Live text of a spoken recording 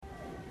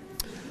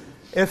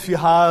If you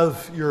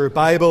have your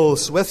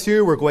Bibles with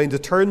you, we're going to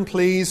turn,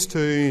 please,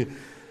 to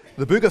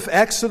the book of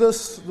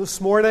Exodus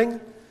this morning,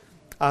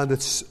 and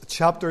it's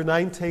chapter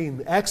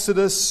 19.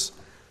 Exodus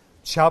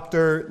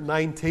chapter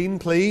 19,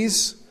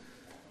 please.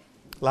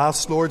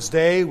 Last Lord's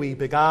Day, we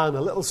began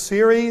a little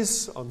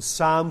series on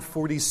Psalm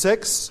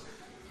 46,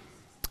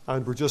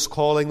 and we're just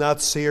calling that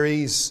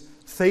series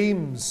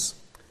Themes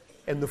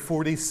in the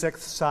 46th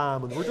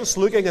Psalm. And we're just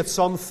looking at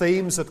some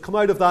themes that come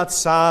out of that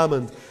psalm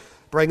and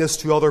bring us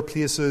to other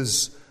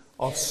places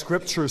of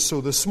Scripture. So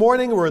this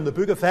morning we're in the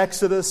book of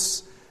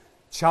Exodus,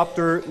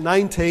 chapter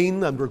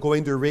 19, and we're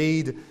going to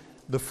read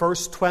the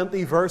first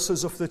 20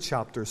 verses of the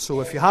chapter. So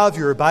if you have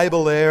your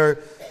Bible there,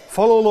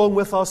 follow along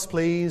with us,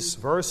 please.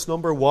 Verse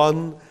number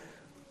 1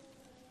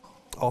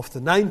 of the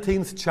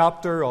 19th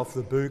chapter of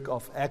the book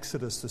of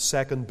Exodus, the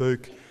second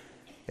book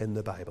in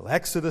the Bible.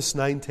 Exodus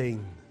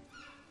 19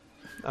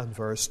 and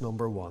verse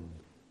number 1.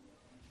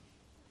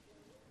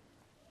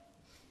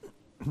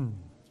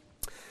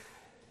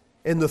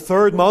 In the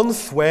third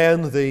month,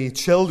 when the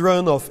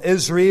children of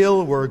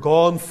Israel were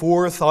gone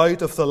forth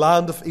out of the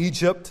land of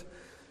Egypt,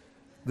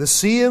 the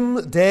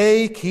same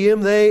day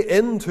came they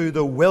into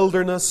the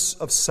wilderness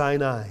of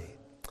Sinai.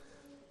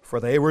 For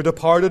they were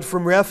departed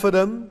from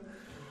Rephidim,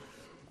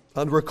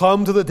 and were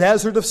come to the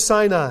desert of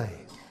Sinai,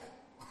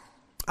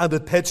 and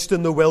had pitched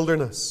in the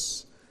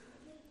wilderness.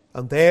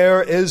 And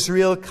there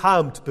Israel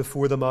camped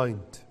before the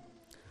mount.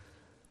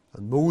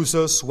 And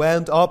Moses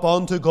went up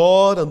unto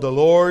God, and the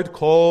Lord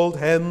called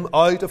him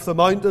out of the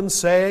mountain,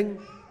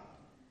 saying,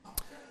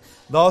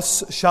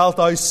 Thus shalt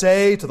thou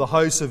say to the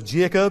house of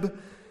Jacob,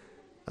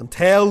 and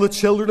tell the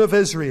children of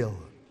Israel,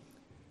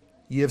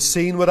 Ye have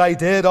seen what I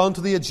did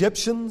unto the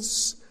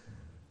Egyptians,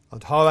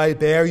 and how I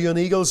bare you on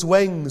eagle's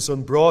wings,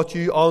 and brought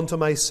you unto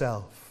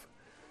myself.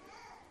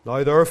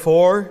 Now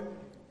therefore,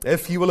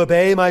 if ye will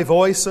obey my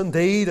voice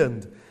indeed,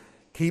 and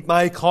keep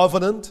my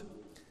covenant,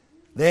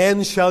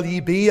 then shall ye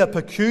be a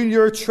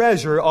peculiar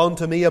treasure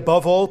unto me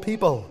above all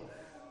people,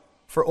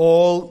 for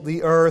all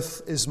the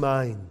earth is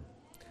mine.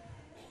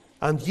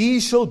 And ye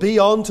shall be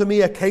unto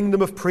me a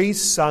kingdom of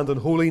priests and an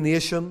holy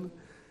nation.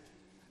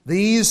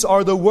 These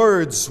are the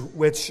words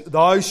which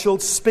thou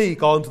shalt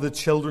speak unto the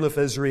children of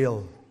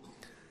Israel.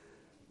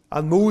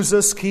 And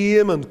Moses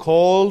came and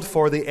called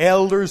for the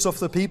elders of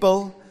the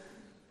people,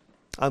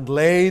 and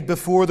laid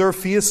before their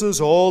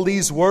faces all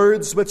these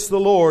words which the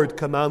Lord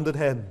commanded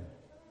him.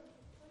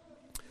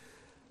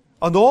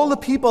 And all the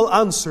people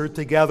answered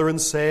together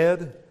and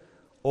said,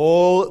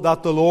 All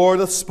that the Lord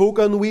hath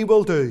spoken we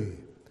will do.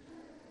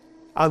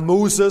 And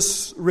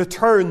Moses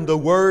returned the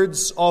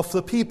words of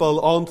the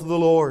people unto the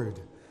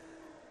Lord.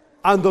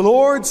 And the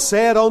Lord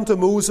said unto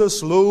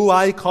Moses, Lo,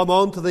 I come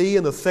unto thee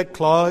in a thick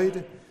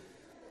cloud,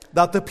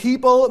 that the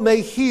people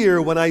may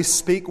hear when I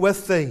speak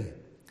with thee,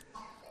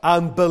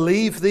 and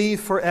believe thee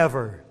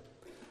forever.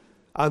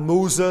 And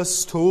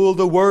Moses told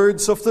the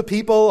words of the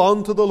people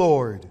unto the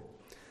Lord.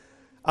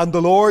 And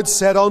the Lord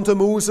said unto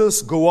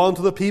Moses, Go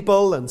unto the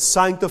people, and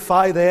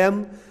sanctify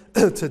them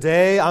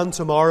today and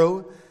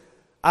tomorrow,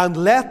 and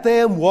let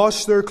them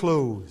wash their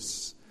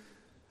clothes,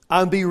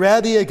 and be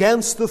ready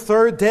against the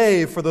third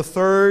day, for the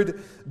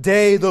third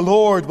day the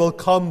Lord will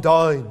come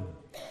down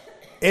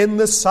in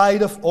the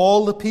sight of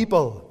all the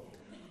people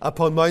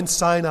upon Mount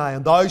Sinai.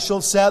 And thou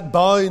shalt set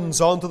bounds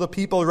unto the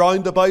people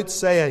round about,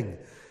 saying,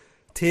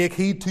 Take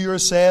heed to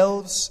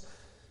yourselves,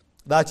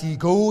 that ye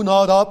go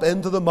not up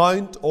into the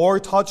mount, or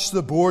touch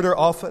the border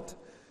of it.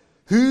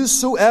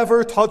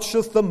 Whosoever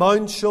toucheth the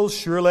mount shall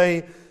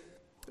surely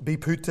be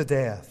put to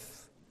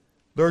death.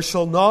 There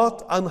shall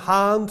not an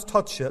hand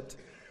touch it,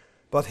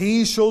 but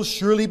he shall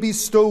surely be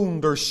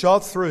stoned or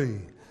shot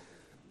through.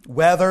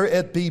 Whether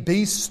it be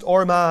beast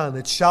or man,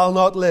 it shall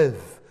not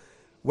live.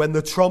 When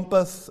the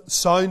trumpet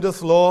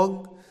soundeth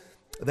long,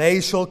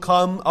 they shall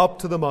come up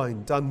to the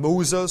mount. And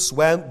Moses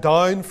went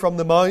down from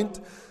the mount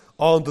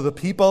unto the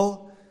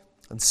people,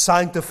 and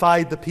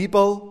sanctified the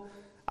people,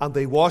 and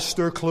they washed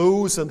their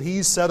clothes. And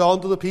he said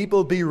unto the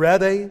people, Be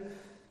ready,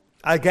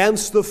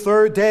 against the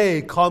third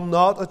day come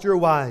not at your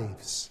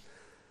wives.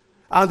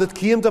 And it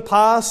came to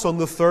pass on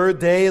the third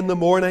day in the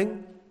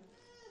morning,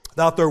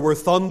 that there were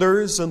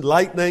thunders and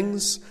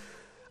lightnings,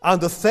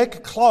 and a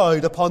thick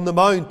cloud upon the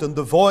mount, and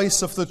the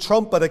voice of the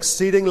trumpet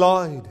exceeding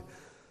loud,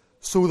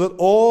 so that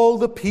all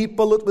the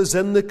people that was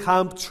in the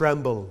camp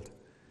trembled.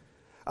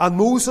 And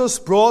Moses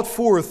brought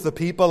forth the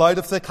people out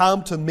of the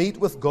camp to meet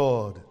with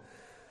God.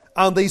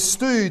 And they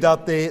stood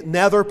at the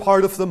nether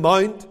part of the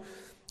mount,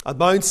 and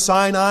Mount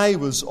Sinai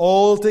was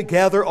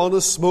altogether on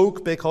a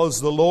smoke, because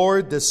the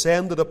Lord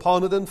descended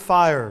upon it in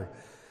fire.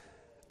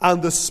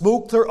 And the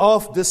smoke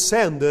thereof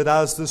descended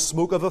as the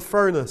smoke of a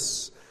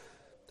furnace,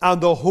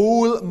 and the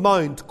whole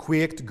mount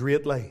quaked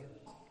greatly.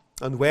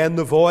 And when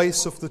the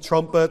voice of the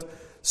trumpet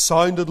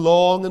sounded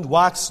long and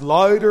waxed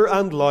louder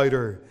and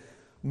louder,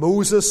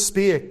 Moses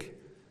spake,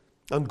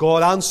 and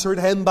God answered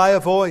him by a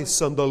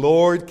voice, and the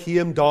Lord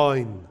came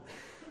down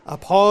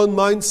upon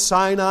Mount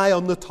Sinai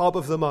on the top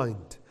of the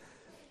mount.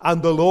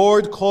 And the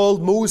Lord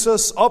called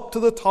Moses up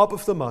to the top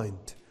of the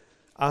mount,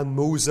 and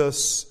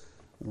Moses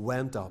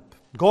went up.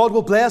 God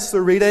will bless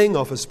the reading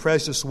of His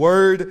precious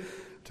word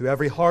to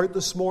every heart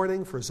this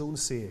morning for His own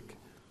sake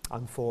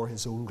and for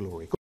His own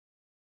glory.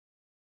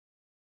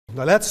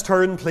 Now let's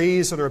turn,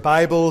 please, in our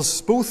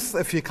Bibles, both,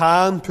 if you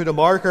can, put a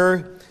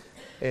marker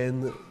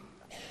in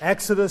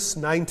Exodus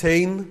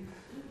 19,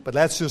 but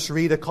let's just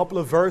read a couple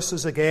of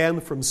verses again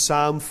from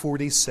Psalm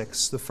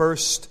 46. The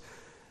first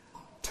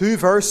two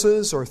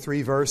verses or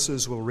three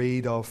verses we'll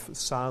read of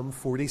Psalm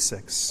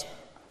 46.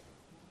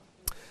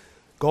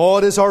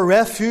 God is our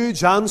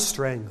refuge and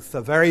strength,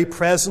 a very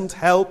present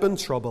help in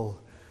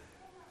trouble.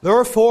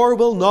 Therefore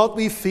will not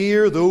we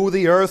fear, though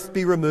the earth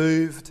be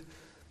removed,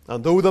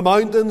 and though the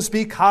mountains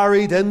be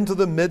carried into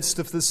the midst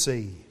of the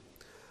sea,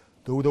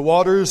 though the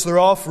waters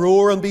thereof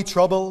roar and be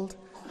troubled,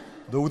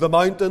 though the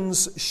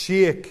mountains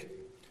shake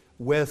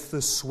with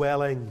the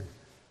swelling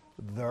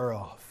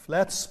thereof.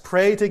 Let's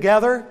pray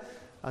together,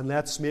 and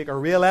let's make a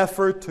real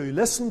effort to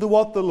listen to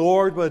what the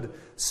Lord would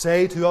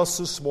say to us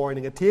this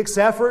morning. It takes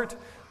effort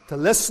to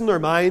listen. Our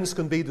minds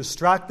can be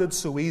distracted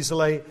so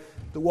easily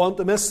that want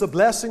to miss the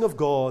blessing of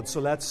God.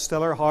 So let's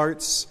still our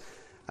hearts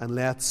and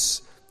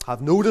let's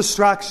have no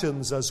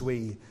distractions as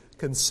we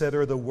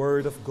consider the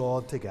Word of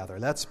God together.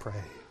 Let's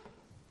pray.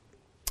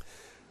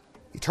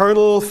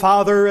 Eternal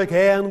Father,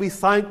 again we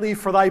thank Thee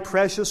for Thy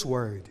precious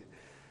Word.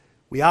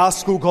 We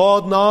ask, O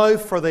God, now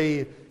for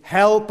the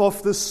help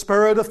of the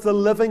Spirit of the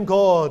living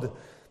God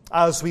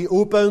as we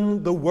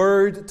open the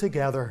Word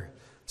together.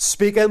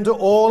 Speak into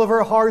all of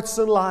our hearts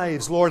and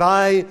lives. Lord,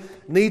 I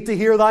need to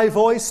hear Thy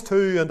voice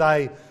too, and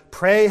I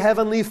pray,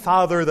 Heavenly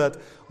Father, that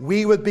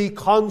we would be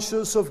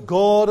conscious of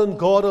God and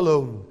God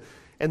alone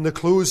in the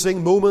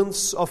closing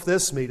moments of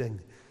this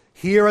meeting.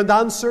 Hear and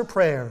answer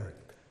prayer.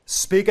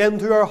 Speak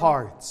into our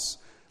hearts.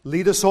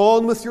 Lead us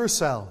on with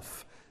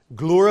Yourself.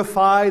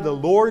 Glorify the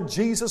Lord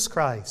Jesus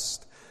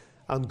Christ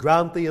and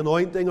grant the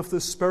anointing of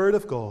the Spirit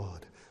of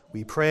God.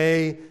 We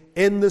pray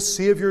in the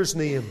Saviour's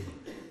name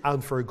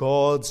and for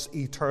God's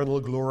eternal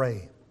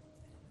glory.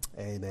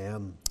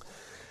 Amen.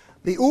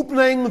 The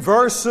opening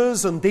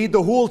verses, indeed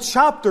the whole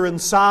chapter in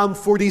Psalm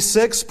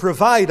 46,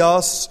 provide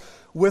us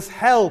with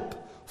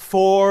help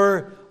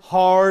for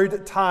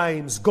hard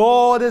times.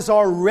 God is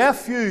our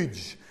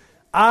refuge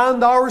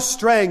and our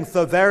strength,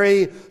 a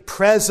very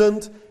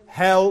present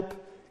help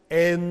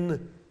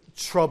in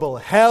trouble.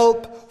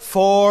 Help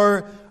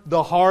for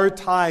the hard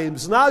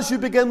times. And as you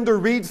begin to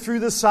read through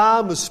the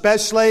psalm,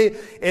 especially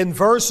in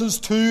verses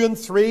 2 and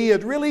 3,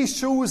 it really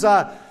shows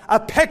a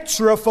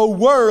picture of a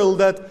world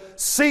that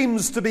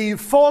seems to be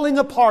falling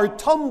apart,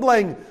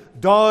 tumbling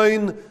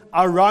down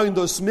around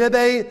us,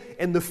 maybe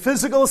in the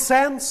physical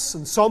sense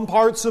in some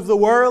parts of the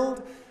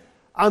world,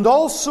 and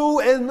also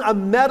in a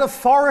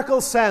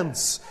metaphorical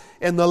sense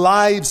in the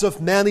lives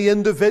of many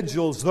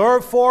individuals.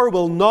 Therefore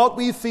will not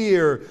we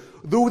fear,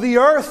 though the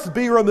earth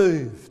be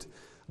removed,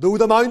 though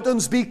the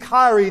mountains be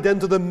carried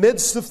into the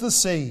midst of the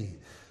sea,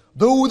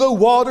 though the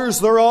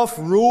waters thereof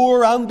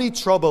roar and be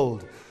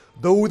troubled,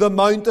 though the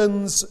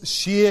mountains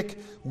shake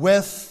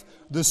with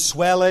the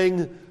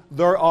swelling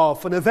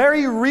thereof. In a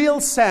very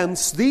real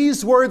sense,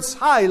 these words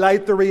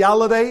highlight the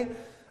reality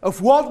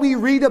of what we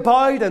read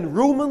about in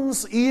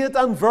Romans 8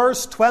 and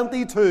verse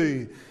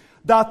 22,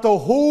 that the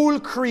whole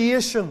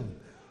creation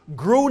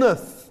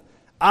groaneth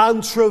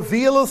and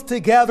travaileth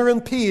together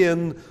in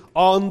pain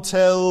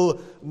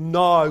until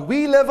now.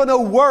 We live in a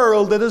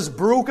world that is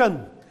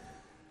broken,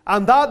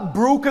 and that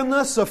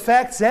brokenness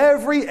affects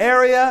every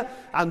area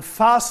and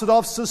facet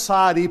of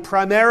society.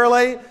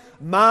 Primarily,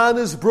 man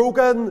is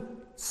broken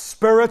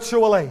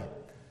spiritually.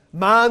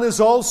 Man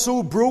is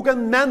also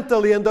broken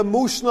mentally and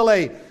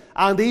emotionally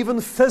and even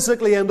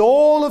physically, and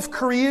all of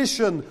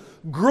creation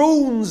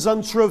groans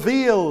and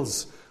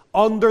travails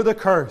under the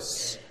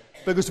curse,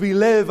 because we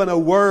live in a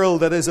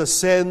world that is a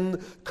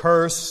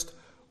sin-cursed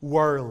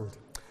world.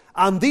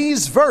 And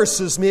these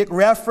verses make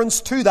reference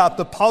to that,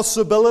 the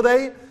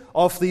possibility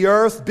of the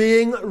earth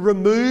being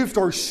removed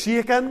or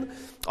shaken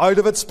out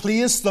of its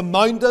place, the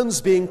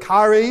mountains being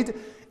carried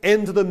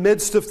into the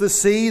midst of the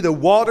sea, the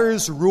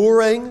waters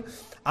roaring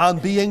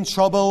and being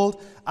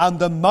troubled, and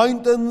the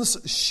mountains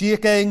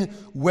shaking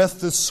with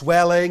the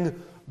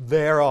swelling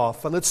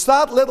thereof. And it's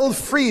that little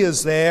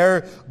phrase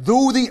there,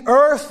 though the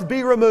earth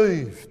be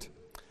removed,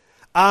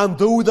 and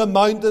though the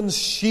mountains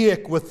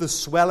shake with the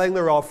swelling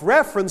thereof.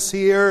 Reference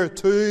here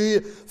to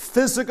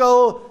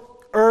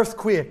physical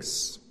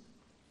earthquakes.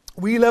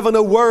 We live in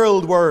a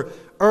world where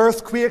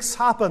earthquakes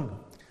happen.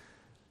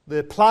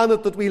 The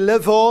planet that we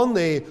live on,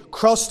 the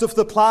crust of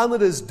the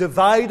planet, is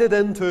divided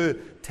into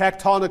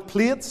tectonic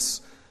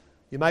plates.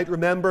 You might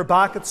remember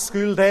back at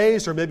school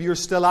days, or maybe you're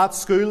still at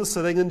school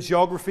sitting in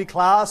geography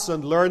class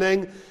and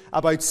learning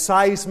about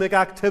seismic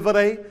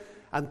activity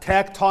and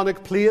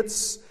tectonic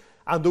plates.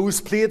 And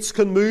those plates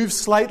can move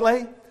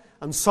slightly,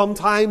 and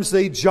sometimes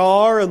they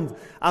jar, and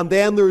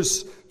then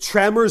there's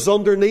tremors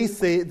underneath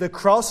the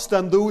crust,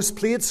 and those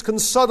plates can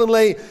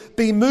suddenly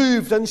be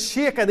moved and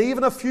shaken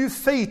even a few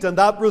feet, and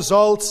that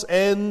results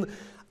in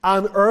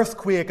an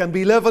earthquake. And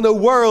we live in a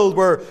world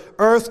where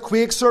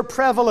earthquakes are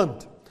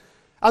prevalent.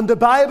 And the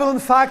Bible, in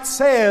fact,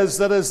 says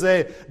that as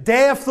the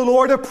day of the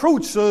Lord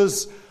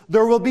approaches,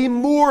 there will be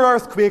more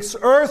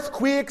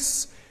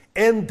earthquakes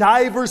in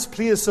divers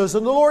places.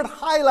 And the Lord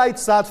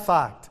highlights that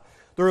fact.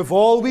 There have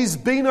always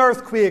been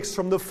earthquakes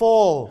from the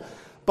fall,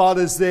 but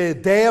as the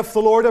day of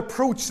the Lord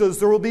approaches,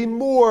 there will be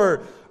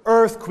more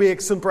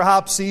earthquakes and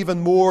perhaps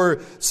even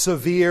more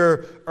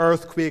severe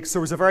earthquakes.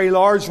 There was a very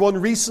large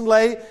one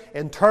recently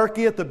in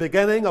Turkey at the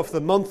beginning of the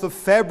month of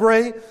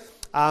February,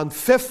 and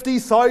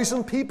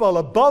 50,000 people,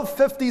 above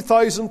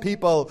 50,000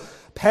 people,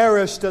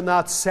 perished in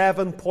that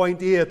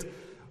 7.8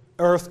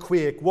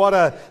 earthquake. What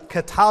a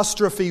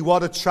catastrophe,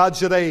 what a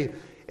tragedy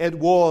it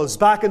was.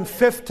 Back in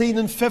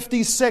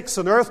 1556,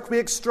 an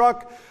earthquake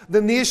struck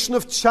the nation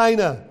of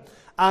China,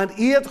 and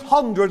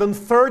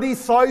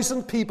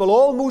 830,000 people,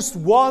 almost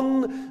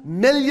 1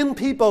 million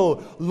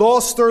people,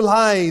 lost their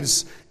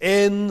lives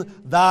in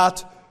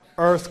that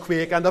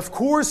earthquake. And of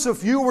course,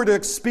 if you were to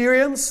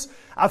experience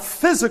a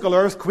physical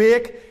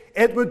earthquake,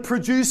 it would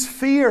produce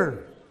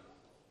fear.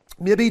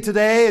 Maybe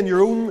today in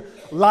your own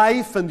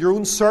life and your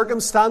own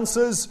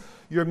circumstances,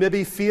 you're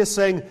maybe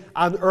facing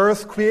an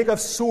earthquake of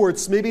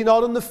sorts. Maybe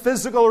not in the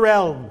physical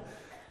realm,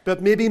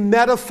 but maybe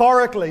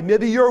metaphorically.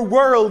 Maybe your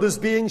world is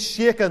being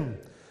shaken.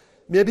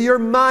 Maybe your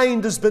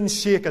mind has been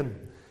shaken.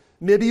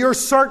 Maybe your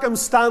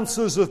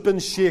circumstances have been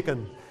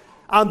shaken.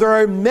 And there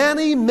are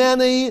many,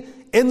 many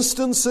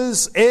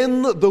instances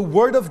in the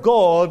Word of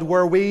God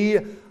where we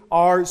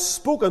are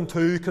spoken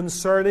to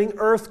concerning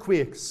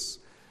earthquakes.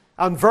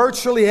 And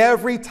virtually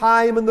every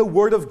time in the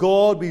Word of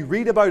God we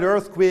read about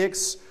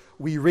earthquakes,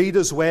 we read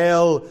as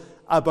well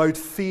about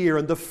fear.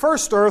 And the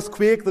first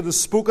earthquake that is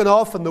spoken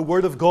of in the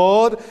Word of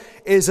God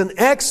is in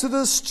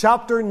Exodus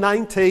chapter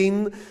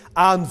 19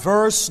 and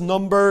verse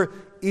number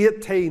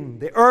 18.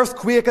 The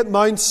earthquake at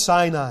Mount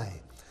Sinai.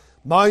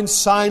 Mount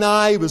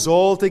Sinai was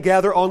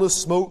altogether on a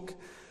smoke,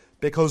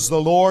 because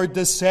the Lord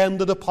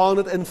descended upon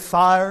it in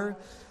fire,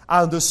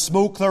 and the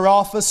smoke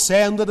thereof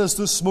ascended as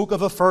the smoke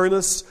of a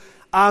furnace,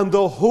 and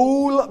the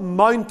whole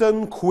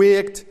mountain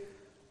quaked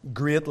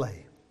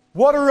greatly.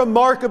 What a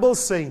remarkable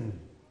scene.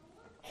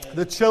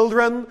 The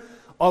children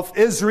of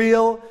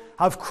Israel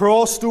have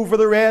crossed over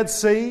the Red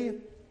Sea.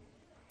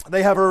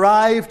 They have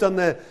arrived on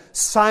the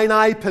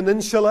Sinai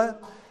Peninsula.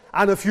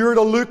 And if you were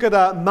to look at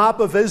a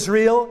map of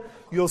Israel,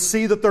 you'll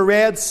see that the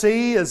Red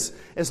Sea is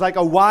like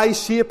a Y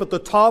shape at the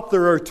top.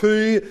 There are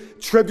two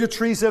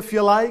tributaries, if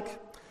you like.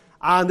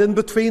 And in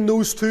between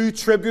those two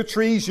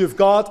tributaries, you've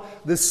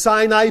got the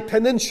Sinai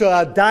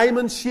Peninsula, a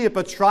diamond shape,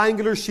 a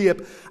triangular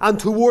shape. And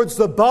towards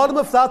the bottom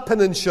of that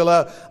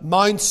peninsula,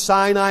 Mount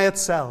Sinai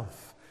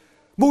itself.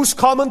 Most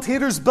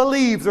commentators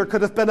believe there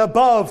could have been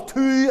above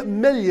 2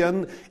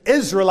 million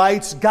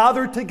Israelites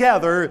gathered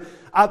together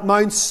at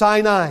Mount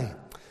Sinai.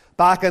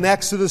 Back in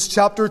Exodus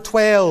chapter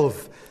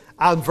 12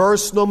 and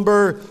verse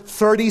number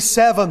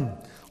 37,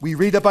 we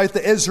read about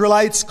the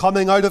Israelites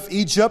coming out of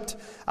Egypt,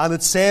 and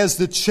it says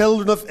the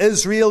children of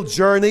Israel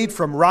journeyed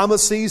from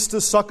Ramesses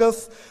to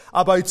Succoth,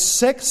 about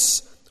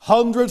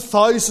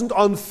 600,000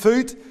 on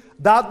foot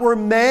that were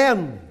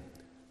men,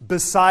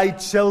 beside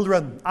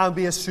children, and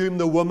we assume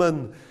the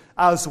women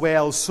as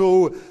well.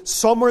 So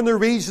somewhere in the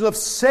region of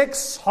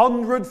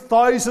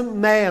 600,000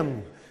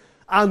 men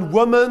and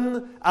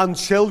women and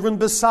children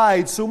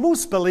beside. So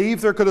most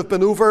believe there could have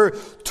been over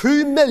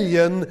 2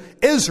 million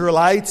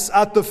Israelites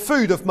at the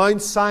foot of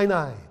Mount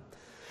Sinai.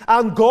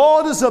 And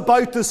God is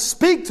about to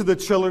speak to the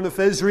children of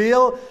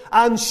Israel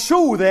and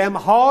show them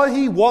how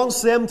He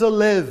wants them to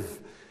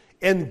live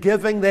in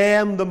giving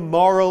them the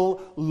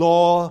moral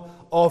law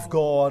of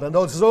God. And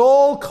as it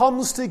all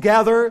comes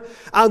together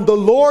and the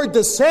Lord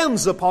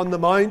descends upon the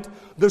mount,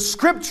 the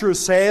Scripture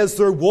says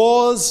there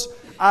was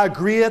a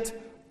great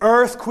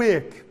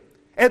earthquake.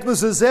 It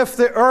was as if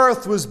the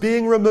earth was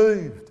being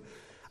removed.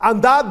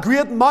 And that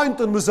great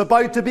mountain was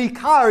about to be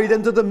carried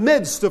into the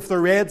midst of the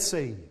Red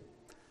Sea.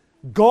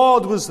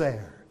 God was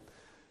there.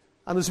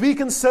 And as we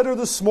consider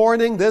this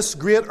morning this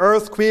great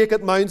earthquake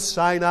at Mount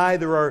Sinai,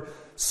 there are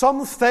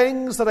some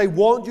things that I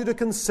want you to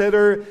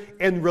consider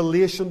in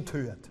relation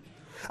to it.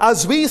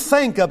 As we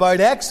think about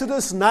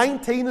Exodus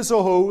 19 as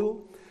a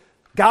whole,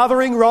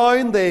 gathering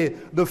round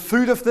the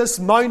foot of this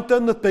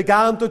mountain that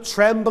began to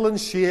tremble and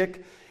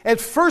shake, it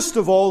first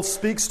of all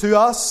speaks to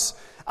us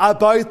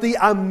about the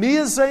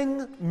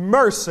amazing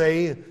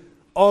mercy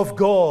of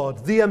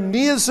God. The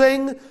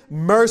amazing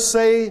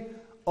mercy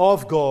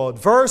of God.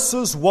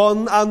 Verses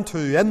 1 and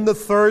 2. In the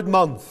 3rd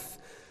month,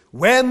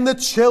 when the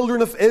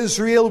children of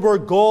Israel were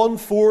gone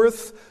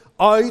forth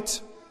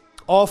out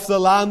of the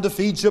land of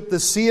Egypt, the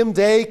same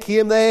day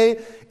came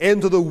they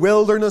into the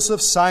wilderness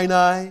of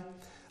Sinai.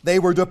 They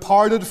were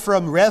departed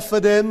from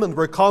Rephidim and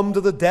were come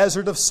to the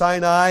desert of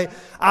Sinai,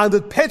 and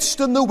had pitched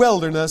in the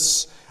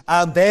wilderness,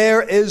 and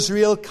there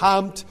Israel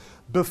camped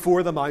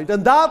before the mount.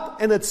 And that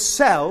in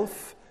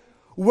itself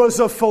was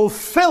a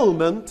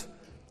fulfillment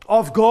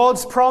of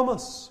God's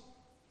promise.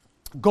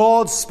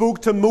 God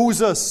spoke to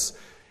Moses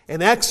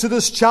in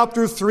Exodus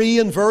chapter 3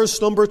 and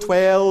verse number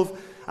 12,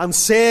 and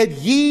said,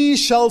 "Ye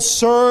shall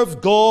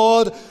serve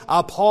God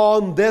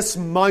upon this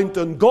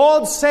mountain."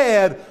 God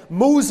said,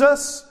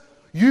 "Moses,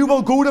 you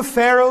will go to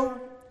Pharaoh.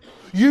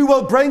 You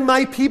will bring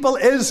my people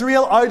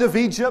Israel out of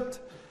Egypt,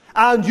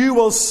 and you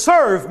will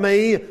serve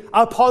me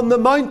upon the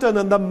mountain."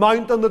 And the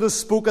mountain that is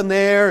spoken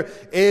there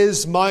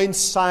is Mount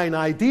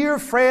Sinai. Dear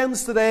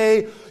friends,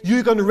 today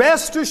you can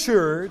rest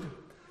assured,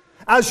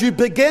 as you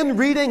begin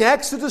reading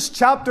Exodus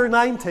chapter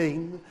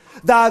 19,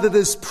 that it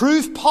is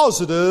proof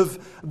positive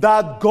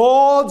that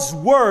God's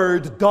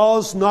word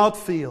does not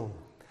fail.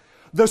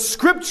 The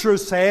Scripture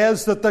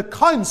says that the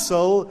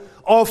counsel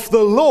of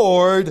the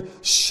Lord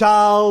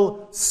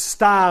shall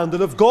stand.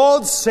 And if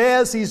God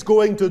says He's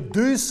going to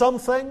do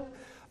something,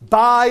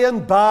 by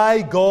and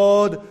by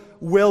God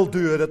will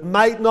do it. It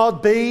might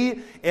not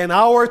be in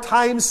our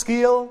time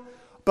scale,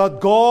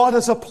 but God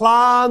has a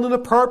plan and a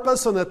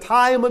purpose and a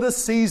time and a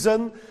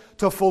season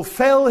to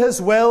fulfill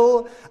His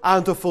will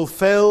and to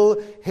fulfill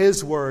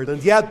His word.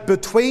 And yet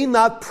between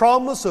that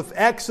promise of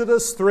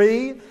Exodus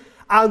 3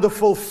 and the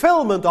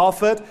fulfillment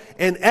of it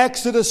in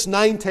Exodus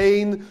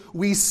 19,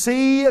 we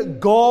see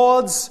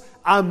God's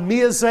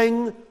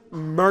amazing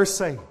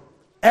mercy.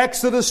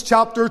 Exodus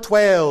chapter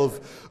 12,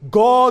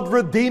 God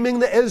redeeming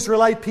the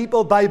Israelite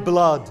people by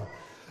blood,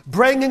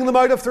 bringing them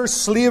out of their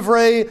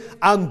slavery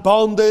and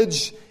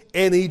bondage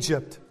in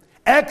Egypt.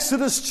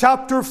 Exodus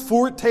chapter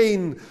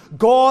 14,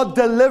 God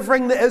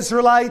delivering the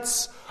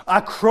Israelites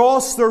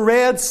across the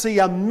Red Sea,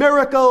 a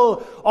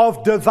miracle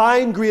of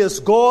divine grace,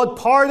 God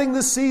parting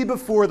the sea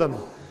before them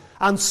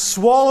and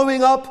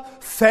swallowing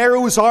up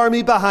Pharaoh's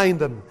army behind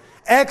them.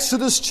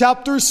 Exodus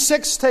chapter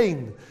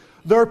 16,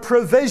 their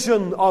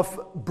provision of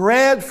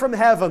bread from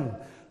heaven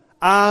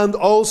and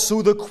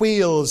also the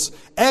quails.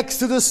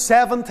 Exodus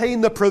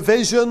 17, the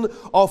provision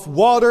of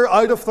water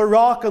out of the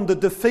rock and the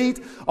defeat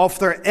of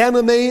their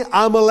enemy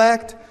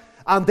Amalek.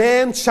 And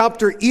then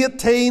chapter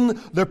 18,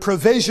 the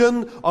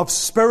provision of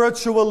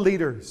spiritual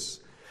leaders.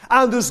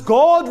 And as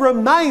God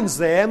reminds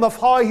them of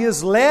how He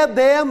has led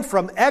them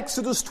from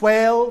Exodus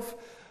 12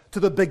 to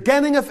the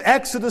beginning of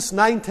Exodus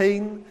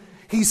 19,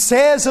 He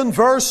says in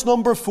verse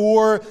number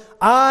 4,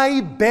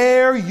 "I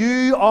bear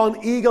you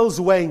on eagle's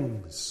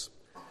wings,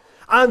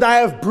 and I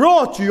have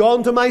brought you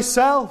unto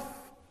myself."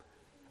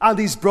 And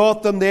He's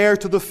brought them there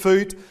to the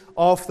foot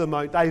of the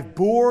mount. "I've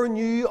borne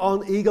you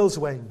on eagle's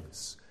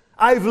wings.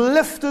 I've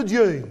lifted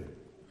you.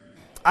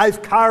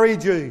 I've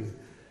carried you.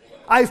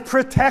 I've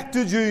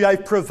protected you.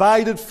 I've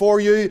provided for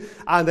you.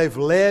 And I've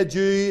led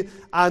you.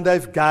 And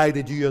I've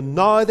guided you." And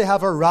now they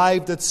have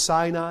arrived at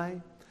Sinai.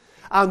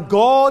 And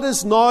God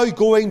is now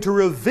going to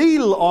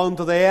reveal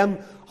unto them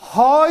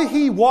how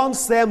He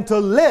wants them to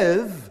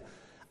live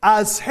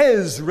as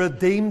His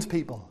redeemed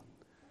people.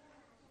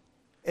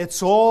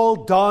 It's all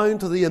down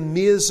to the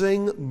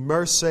amazing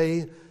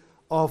mercy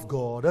of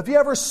God. Have you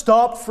ever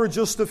stopped for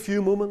just a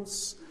few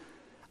moments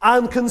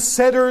and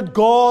considered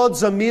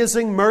God's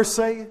amazing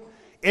mercy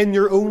in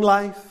your own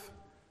life?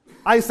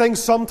 I think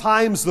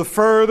sometimes the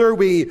further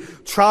we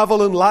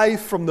travel in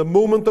life from the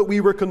moment that we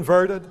were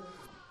converted,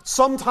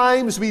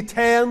 sometimes we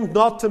tend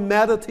not to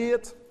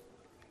meditate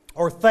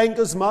or think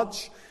as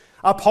much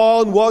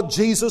upon what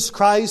Jesus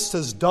Christ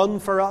has done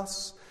for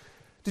us.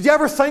 Did you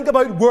ever think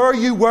about where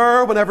you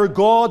were whenever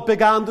God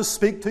began to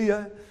speak to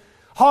you?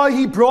 How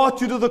He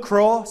brought you to the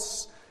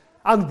cross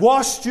and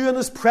washed you in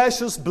His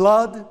precious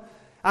blood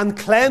and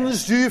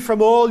cleansed you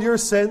from all your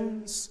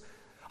sins.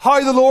 How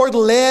the Lord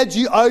led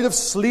you out of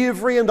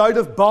slavery and out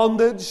of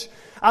bondage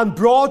and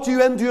brought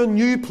you into a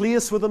new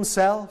place with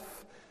Himself.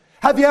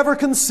 Have you ever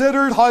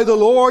considered how the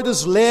Lord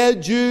has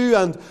led you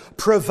and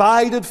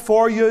provided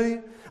for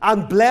you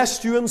and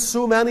blessed you in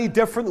so many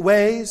different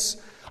ways?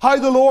 How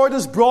the Lord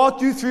has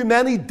brought you through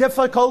many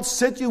difficult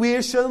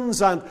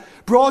situations and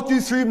brought you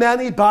through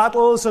many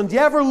battles. And do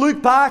you ever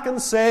look back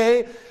and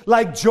say,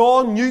 like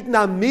John Newton,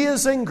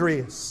 "Amazing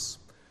grace,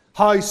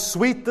 how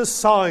sweet the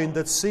sound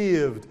that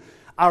saved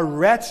a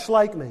wretch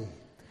like me"?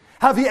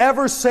 Have you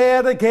ever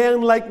said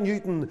again like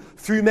Newton,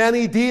 "Through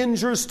many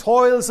dangers,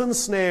 toils and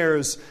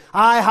snares,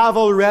 I have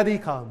already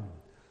come.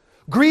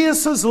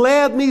 Grace has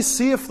led me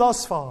safe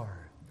thus far,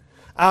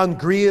 and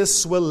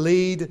grace will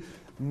lead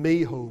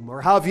me home"?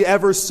 Or have you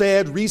ever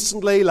said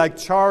recently, like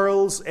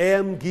Charles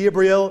M.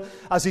 Gabriel,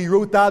 as he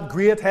wrote that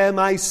great hymn,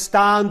 "I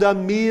stand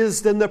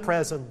amazed in the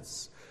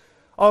presence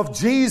of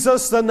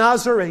Jesus the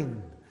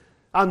Nazarene,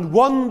 and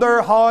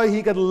wonder how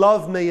He could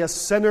love me, a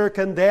sinner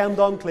condemned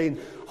unclean.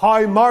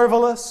 How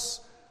marvelous,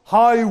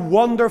 how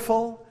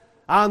wonderful,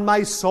 and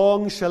my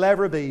song shall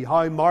ever be.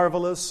 How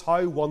marvelous,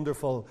 how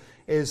wonderful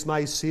is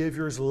my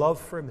Saviour's love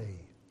for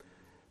me."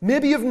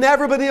 Maybe you've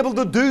never been able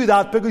to do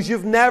that because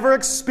you've never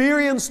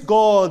experienced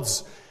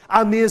God's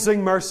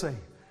amazing mercy.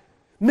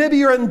 Maybe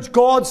you're in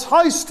God's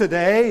house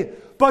today,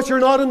 but you're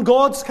not in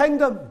God's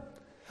kingdom.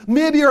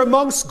 Maybe you're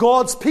amongst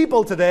God's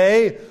people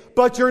today,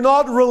 but you're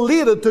not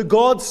related to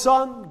God's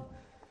Son.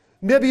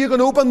 Maybe you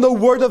can open the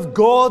Word of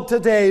God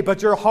today,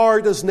 but your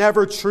heart has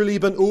never truly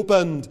been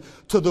opened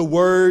to the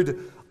Word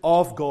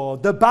of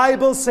God. The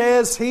Bible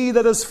says, "He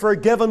that is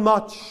forgiven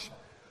much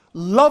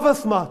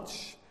loveth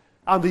much,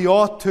 and he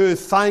ought to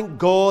thank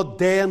God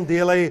day and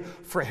daily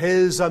for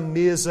his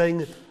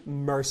amazing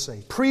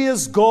mercy.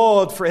 Praise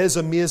God for his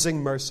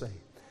amazing mercy.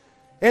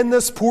 In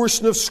this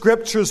portion of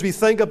Scriptures, we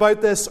think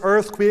about this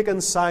earthquake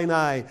in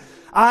Sinai.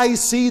 I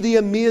see the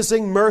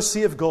amazing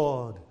mercy of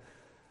God.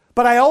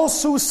 But I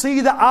also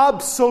see the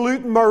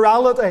absolute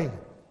morality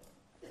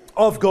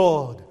of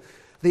God.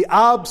 The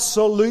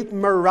absolute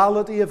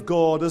morality of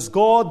God. As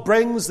God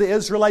brings the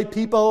Israelite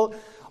people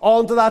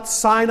onto that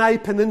Sinai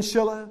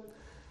Peninsula,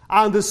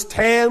 and as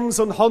tens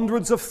and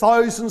hundreds of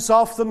thousands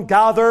of them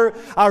gather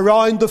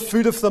around the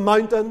foot of the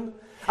mountain,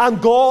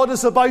 and God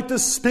is about to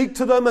speak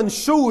to them and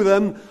show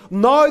them,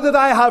 now that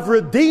I have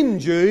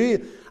redeemed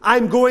you,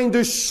 I'm going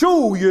to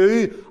show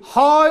you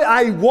how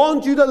I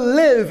want you to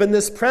live in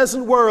this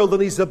present world.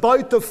 And he's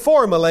about to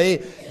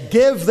formally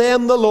give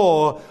them the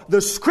law.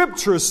 The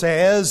Scripture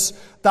says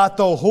that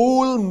the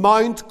whole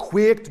mount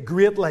quaked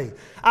greatly.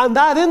 And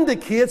that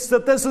indicates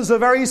that this is a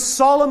very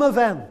solemn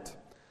event.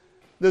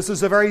 This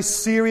is a very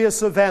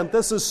serious event.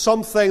 This is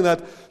something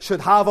that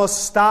should have us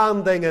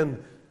standing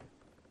in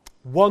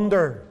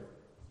wonder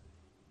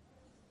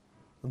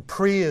and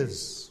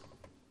praise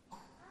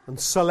and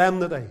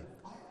solemnity,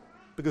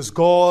 because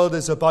God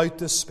is about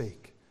to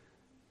speak.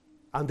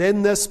 And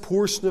in this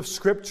portion of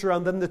Scripture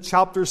and in the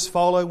chapters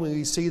following,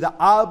 we see the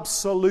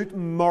absolute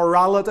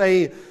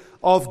morality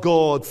of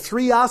God.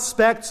 Three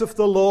aspects of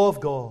the law of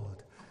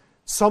God.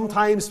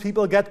 Sometimes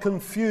people get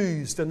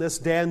confused in this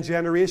day and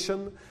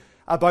generation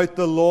about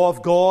the law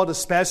of God,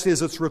 especially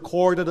as it's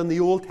recorded in the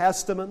Old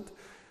Testament.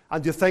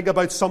 And you think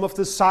about some of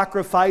the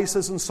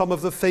sacrifices and some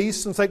of the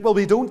feasts and think, well,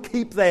 we don't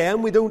keep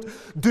them. We don't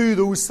do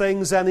those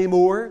things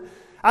anymore.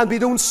 And we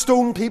don't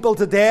stone people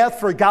to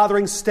death for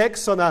gathering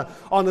sticks on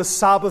a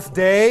Sabbath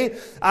day.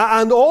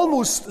 And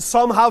almost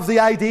some have the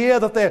idea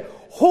that the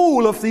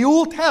whole of the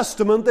Old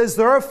Testament is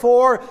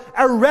therefore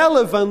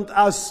irrelevant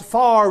as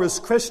far as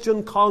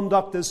Christian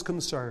conduct is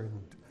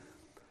concerned.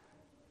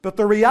 But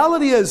the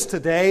reality is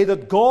today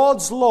that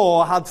God's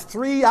law had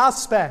three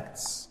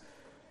aspects.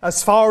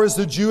 As far as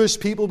the Jewish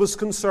people was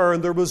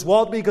concerned, there was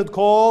what we could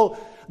call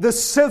the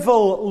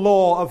civil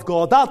law of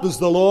God. That was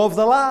the law of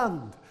the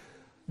land.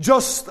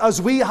 Just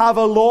as we have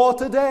a law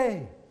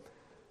today,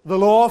 the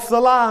law of the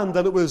land,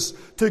 and it was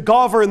to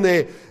govern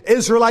the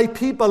Israelite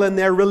people in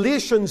their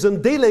relations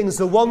and dealings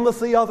the one with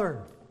the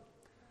other.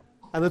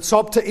 And it's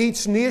up to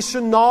each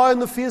nation now on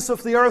the face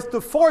of the earth to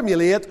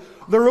formulate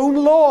their own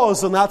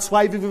laws, and that's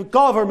why we've got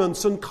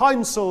governments and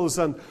councils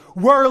and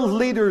world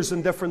leaders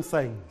and different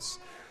things.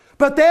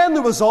 But then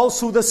there was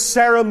also the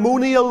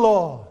ceremonial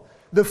law,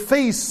 the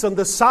feasts and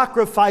the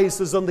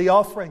sacrifices and the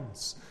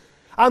offerings.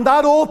 And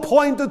that all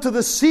pointed to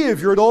the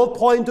Savior. It all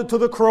pointed to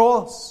the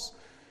cross.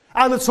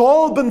 And it's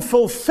all been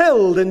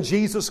fulfilled in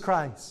Jesus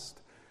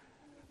Christ.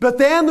 But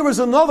then there was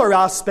another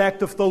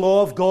aspect of the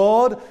law of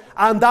God,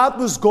 and that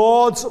was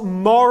God's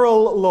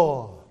moral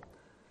law,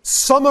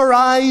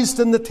 summarized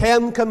in the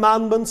Ten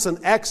Commandments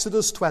in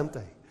Exodus 20.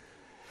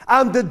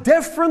 And the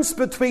difference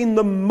between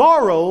the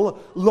moral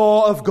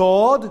law of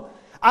God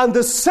and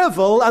the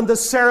civil and the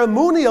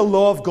ceremonial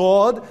law of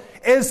God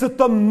is that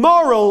the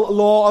moral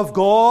law of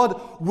God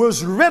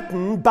was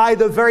written by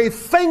the very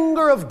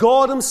finger of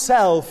God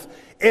himself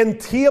in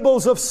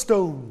tables of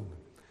stone.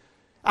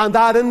 And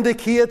that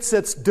indicates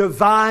its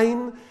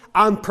divine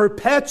and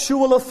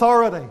perpetual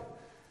authority.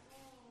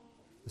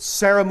 The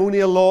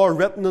ceremonial law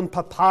written in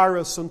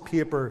papyrus and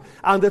paper,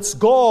 and it's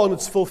gone,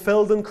 it's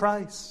fulfilled in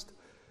Christ.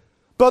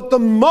 But the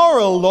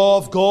moral law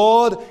of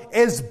God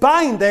is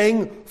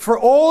binding for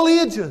all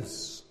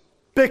ages,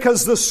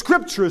 because the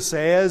Scripture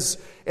says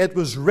it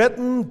was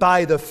written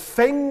by the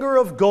finger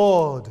of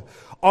God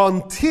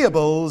on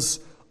tables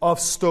of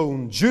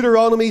stone.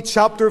 Deuteronomy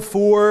chapter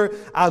 4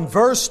 and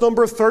verse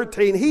number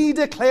 13. He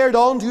declared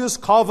unto his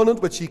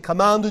covenant which he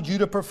commanded you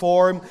to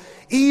perform,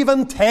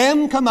 even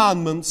 10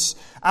 commandments,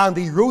 and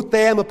he wrote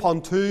them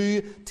upon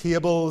 2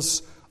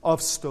 tables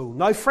of stone.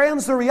 Now,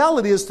 friends, the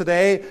reality is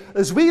today,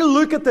 as we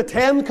look at the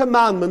 10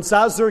 commandments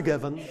as they're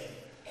given,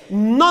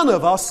 none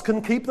of us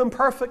can keep them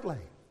perfectly.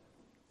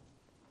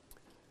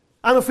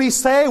 And if we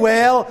say,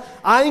 well,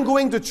 I'm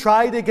going to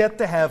try to get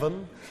to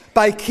heaven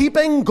by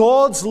keeping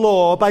God's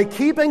law, by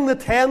keeping the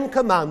 10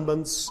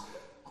 commandments,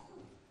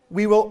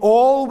 we will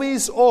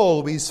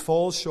always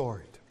fall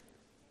short.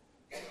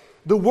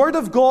 The Word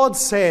of God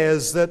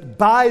says that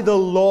by the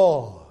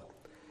law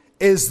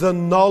is the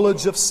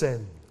knowledge of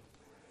sin.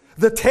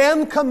 The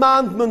 10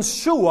 commandments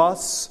show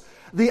us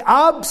the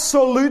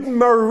absolute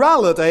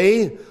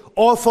morality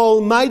of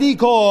Almighty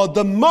God.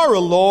 The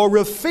moral law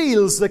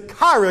reveals the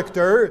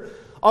character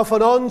of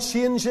an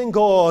unchanging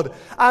God.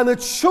 And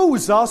it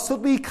shows us that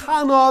we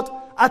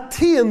cannot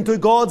attain to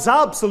God's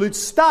absolute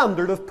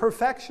standard of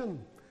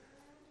perfection.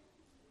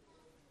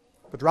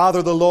 But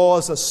rather the law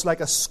is like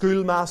a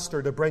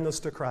schoolmaster to bring us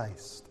to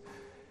Christ.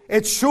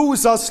 It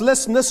shows us,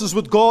 listen, this is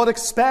what God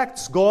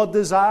expects, God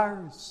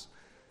desires.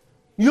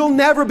 You'll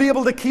never be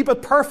able to keep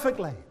it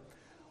perfectly.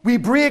 We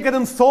break it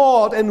in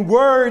thought, in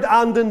word,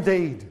 and in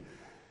deed.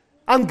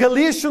 And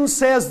Galatians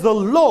says the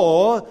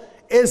law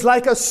is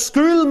like a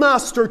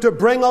schoolmaster to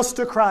bring us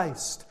to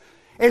Christ.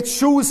 It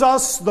shows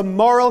us the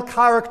moral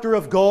character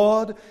of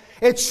God.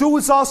 It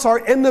shows us our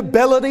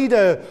inability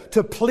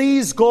to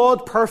please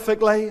God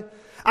perfectly.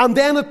 And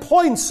then it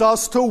points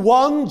us to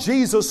one,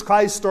 Jesus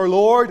Christ our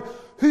Lord,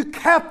 who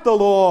kept the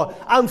law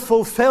and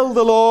fulfilled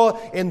the law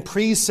in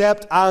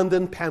precept and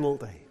in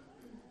penalty.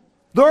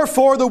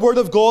 Therefore, the Word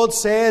of God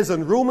says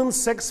in Romans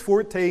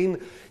 6:14,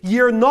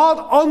 "You're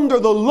not under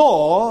the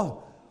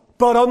law,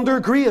 but under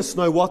grace."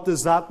 Now, what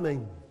does that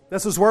mean?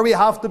 This is where we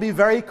have to be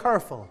very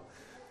careful.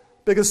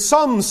 Because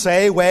some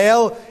say,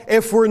 well,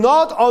 if we're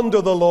not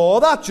under the law,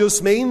 that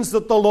just means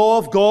that the law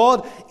of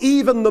God,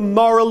 even the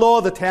moral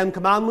law, the Ten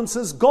Commandments,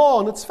 is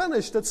gone. It's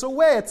finished. It's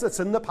away. It's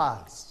in the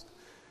past.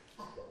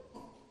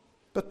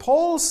 But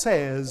Paul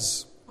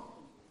says,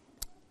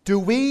 do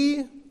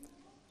we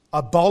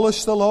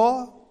abolish the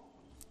law?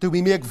 Do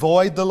we make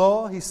void the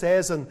law? He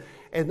says in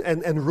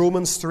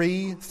Romans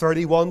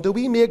 3:31, do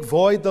we make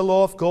void the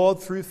law of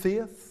God through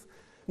faith?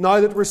 Now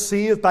that we're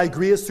saved by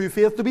grace through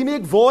faith, do we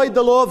make void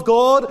the law of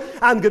God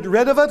and get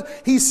rid of it?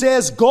 He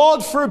says,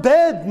 God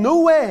forbid,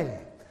 no way.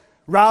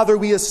 Rather,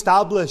 we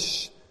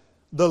establish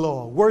the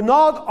law. We're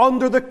not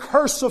under the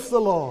curse of the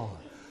law.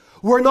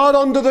 We're not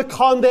under the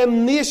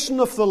condemnation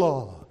of the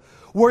law.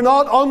 We're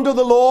not under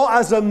the law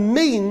as a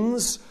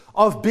means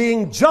of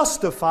being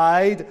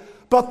justified,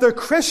 but the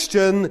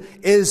Christian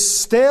is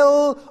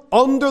still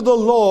under the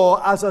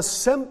law as a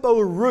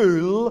simple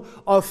rule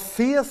of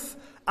faith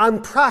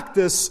and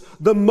practice.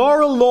 The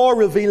moral law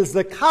reveals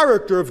the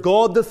character of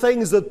God, the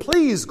things that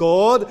please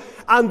God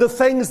and the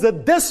things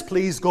that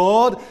displease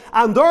God.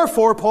 And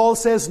therefore, Paul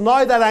says,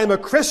 now that I'm a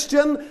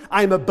Christian,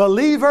 I'm a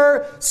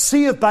believer,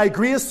 saved by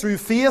grace through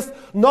faith,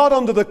 not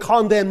under the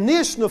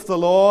condemnation of the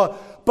law,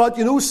 but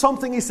you know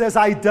something, he says,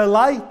 I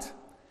delight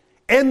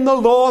in the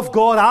law of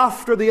God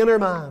after the inner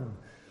man.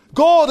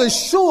 God has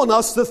shown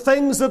us the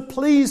things that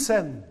please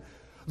Him.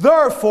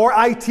 Therefore,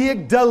 I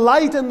take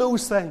delight in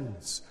those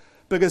things,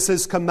 because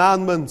His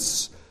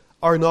commandments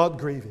are not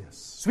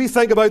grievous. So we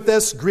think about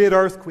this great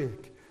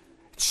earthquake.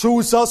 It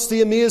shows us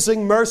the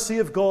amazing mercy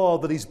of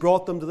God that He's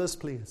brought them to this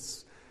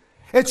place.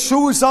 It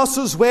shows us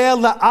as well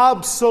the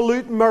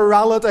absolute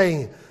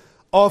morality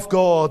of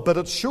God, but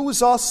it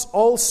shows us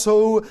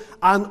also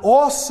an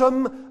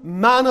awesome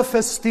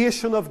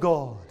manifestation of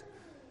God.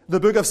 The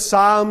book of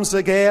Psalms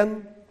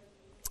again,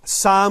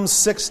 Psalm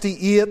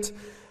 68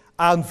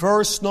 and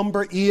verse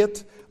number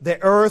 8, the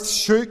earth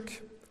shook,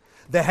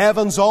 the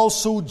heavens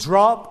also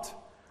dropped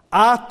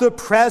at the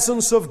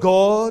presence of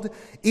God.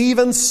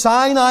 Even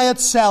Sinai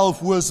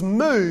itself was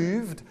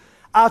moved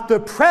at the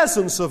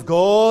presence of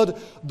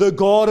God, the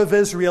God of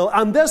Israel.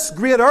 And this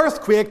great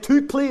earthquake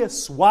took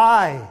place.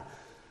 Why?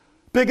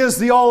 Because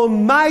the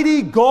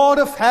Almighty God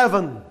of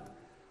heaven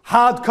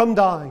had come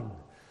down.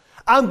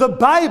 And the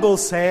Bible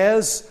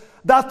says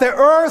that the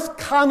earth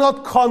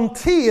cannot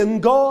contain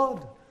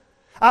God.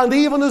 And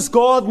even as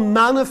God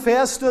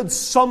manifested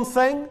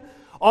something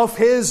of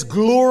His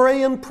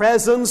glory and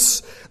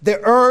presence, the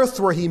earth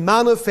where He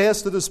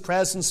manifested His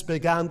presence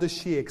began to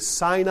shake.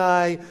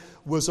 Sinai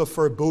was a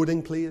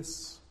foreboding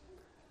place.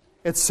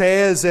 It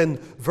says in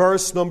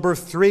verse number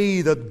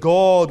 3 that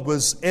God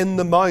was in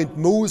the mount.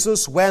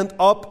 Moses went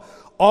up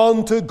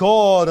unto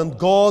God, and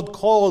God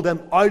called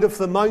him out of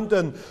the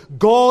mountain.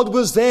 God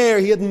was there.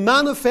 He had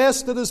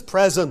manifested His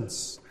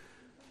presence.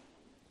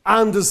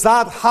 And as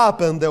that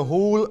happened, the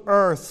whole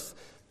earth,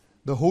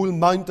 the whole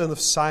mountain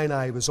of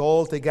Sinai was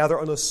all together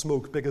on a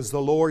smoke, because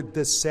the Lord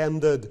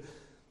descended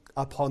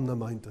upon the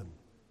mountain.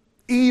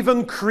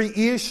 Even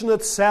creation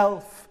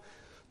itself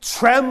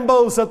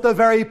trembles at the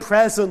very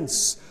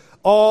presence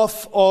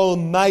of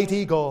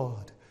Almighty God.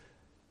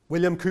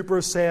 William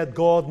Cooper said,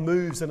 God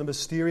moves in a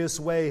mysterious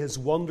way, His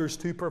wonders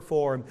to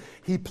perform.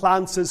 He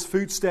plants His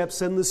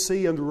footsteps in the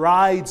sea and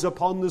rides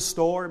upon the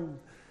storm.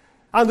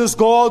 And as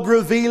God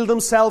revealed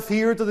Himself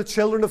here to the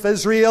children of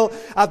Israel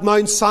at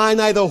Mount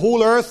Sinai, the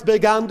whole earth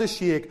began to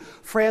shake.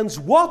 Friends,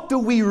 what do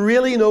we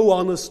really know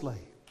honestly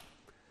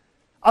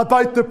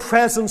about the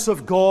presence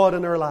of God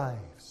in our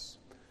lives?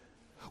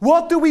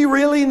 What do we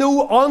really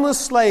know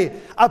honestly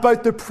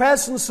about the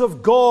presence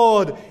of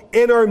God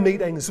in our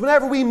meetings?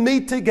 Whenever we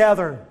meet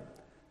together,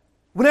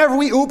 whenever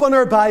we open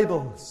our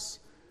Bibles,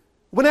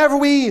 whenever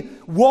we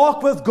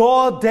walk with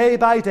God day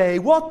by day,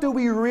 what do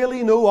we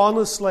really know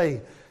honestly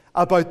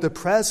about the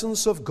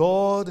presence of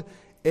God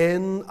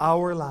in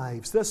our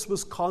lives? This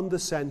was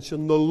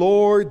condescension. The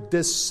Lord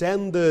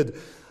descended,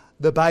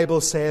 the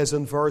Bible says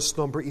in verse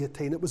number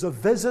 18. It was a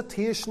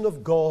visitation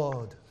of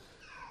God.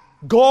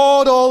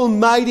 God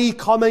Almighty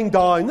coming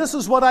down. This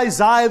is what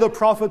Isaiah the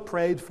prophet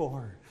prayed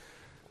for.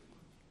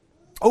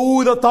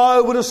 Oh, that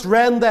Thou wouldest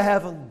rend the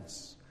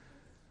heavens,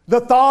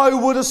 that Thou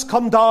wouldest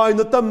come down,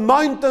 that the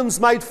mountains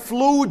might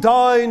flow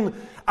down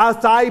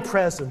at Thy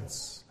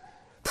presence.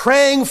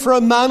 praying for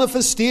a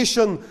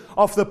manifestation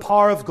of the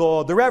power of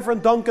God. The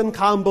Reverend Duncan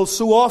Campbell,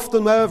 so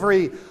often whenever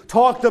he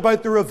talked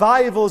about the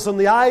revivals in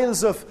the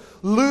Isles of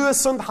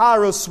Lewis and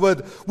Harris,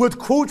 would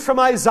quote from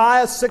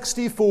Isaiah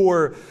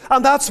 64.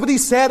 And that's what he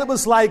said it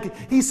was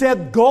like. He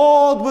said,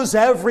 God was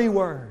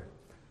everywhere.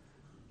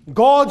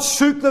 God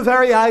shook the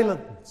very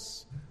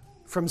islands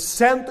from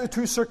center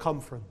to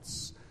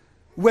circumference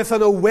with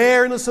an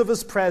awareness of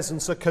His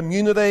presence, a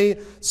community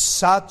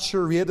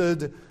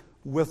saturated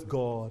with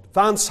God.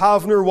 Vance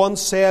Havner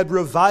once said,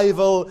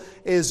 revival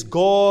is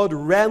God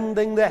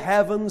rending the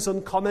heavens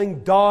and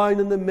coming down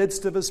in the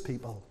midst of His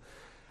people.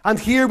 And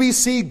here we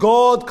see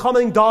God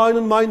coming down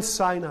on Mount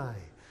Sinai.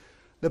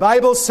 The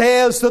Bible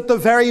says that the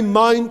very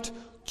mount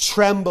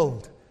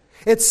trembled.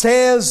 It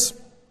says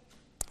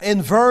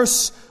in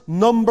verse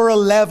number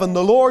 11,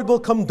 the Lord will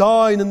come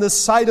down in the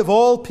sight of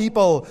all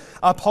people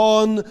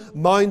upon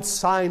Mount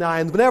Sinai.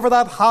 And whenever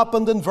that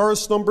happened in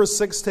verse number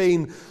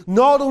 16,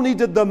 not only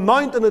did the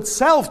mountain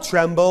itself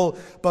tremble,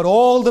 but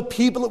all the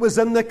people that was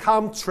in the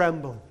camp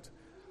trembled.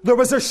 There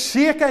was a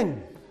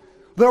shaking.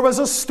 There was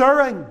a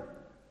stirring.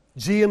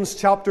 James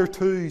chapter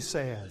 2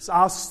 says,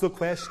 asks the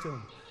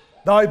question,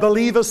 Thou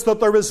believest that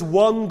there is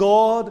one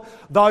God,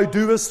 thou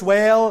doest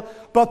well,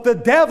 but the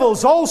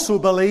devils also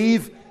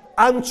believe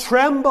and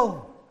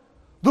tremble.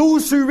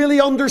 Those who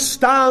really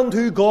understand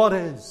who God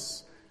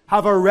is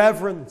have a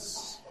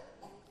reverence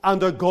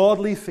and a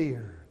godly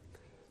fear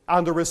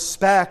and a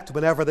respect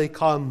whenever they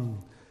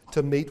come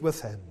to meet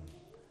with Him.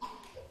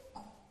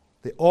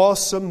 The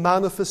awesome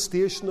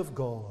manifestation of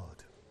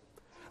God,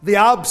 the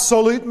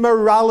absolute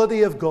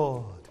morality of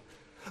God,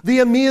 the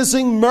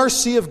amazing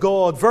mercy of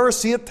God.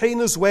 Verse 18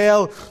 as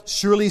well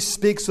surely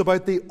speaks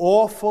about the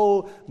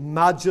awful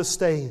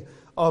majesty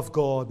of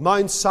God.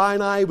 Mount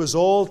Sinai was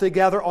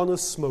altogether on a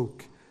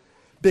smoke,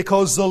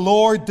 because the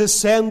Lord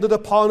descended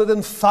upon it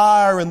in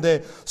fire, and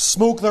the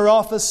smoke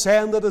thereof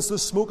ascended as the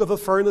smoke of a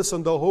furnace,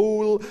 and the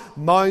whole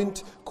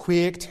mount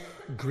quaked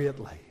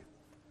greatly.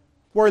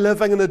 We're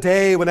living in a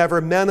day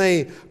whenever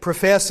many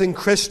professing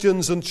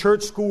Christians and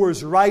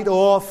churchgoers write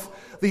off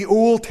the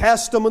Old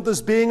Testament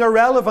as being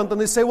irrelevant,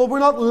 and they say, well, we're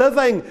not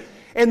living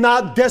in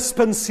that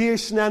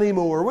dispensation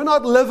anymore. We're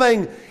not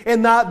living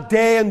in that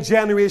day and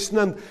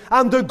generation,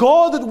 and the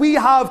God that we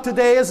have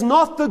today is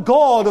not the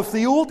God of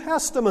the Old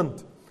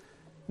Testament.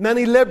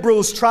 Many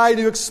liberals try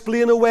to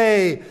explain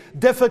away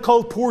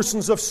difficult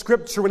portions of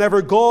Scripture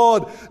whenever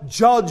God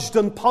judged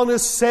and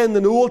punished sin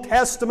in Old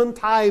Testament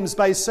times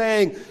by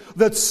saying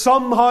that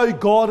somehow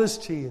God has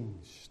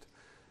changed.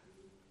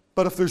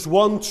 But if there's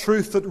one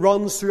truth that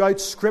runs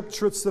throughout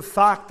Scripture, it's the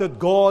fact that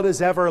God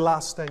is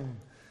everlasting.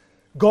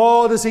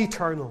 God is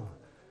eternal.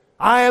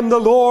 I am the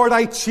Lord,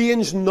 I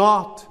change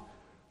not.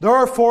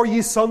 Therefore,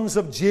 ye sons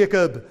of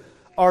Jacob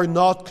are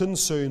not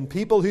consumed.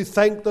 People who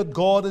think that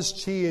God has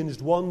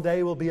changed one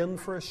day will be in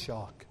for a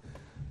shock.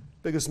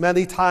 Because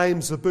many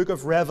times the book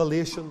of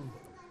Revelation,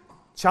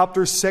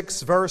 chapter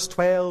 6, verse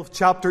 12,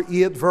 chapter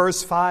 8,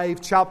 verse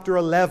 5, chapter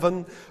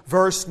 11,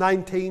 verse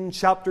 19,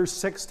 chapter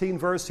 16,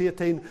 verse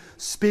 18,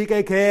 speak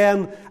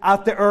again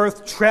at the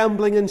earth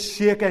trembling and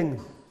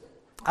shaking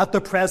at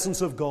the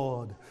presence of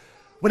God.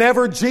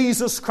 Whenever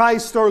Jesus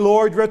Christ our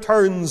Lord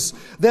returns,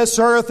 this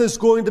earth is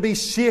going to be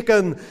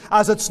shaken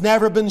as it's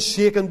never been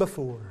shaken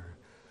before.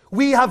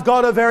 We have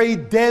got a very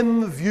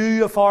dim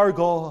view of our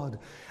God,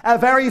 a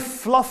very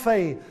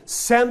fluffy,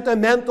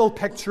 sentimental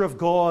picture of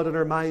God in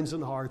our minds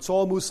and hearts,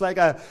 almost like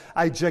a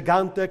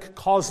gigantic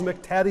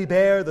cosmic teddy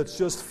bear that's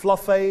just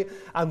fluffy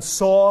and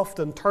soft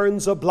and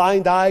turns a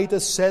blind eye to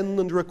sin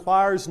and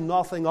requires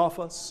nothing of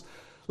us.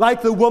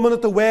 Like the woman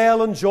at the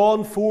well in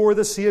John 4,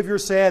 the Saviour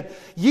said,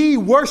 Ye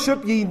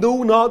worship ye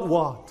know not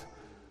what.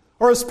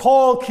 Or as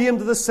Paul came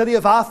to the city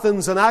of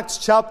Athens in Acts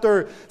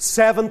chapter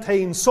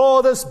 17,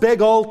 saw this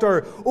big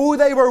altar. Oh,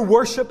 they were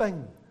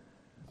worshipping.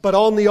 But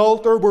on the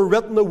altar were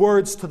written the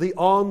words to the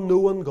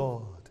unknown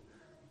God.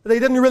 They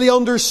didn't really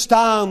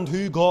understand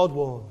who God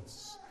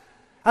was.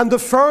 And the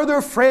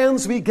further,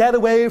 friends, we get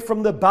away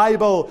from the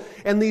Bible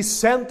in these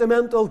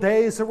sentimental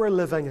days that we're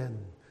living in,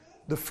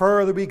 the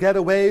further we get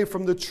away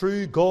from the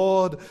true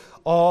God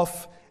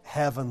of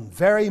heaven.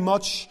 Very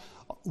much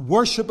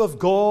worship of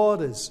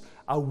God is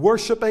a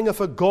worshipping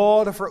of a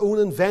God of our own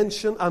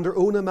invention and our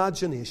own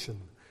imagination.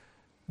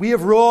 We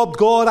have robbed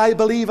God, I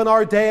believe, in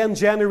our day and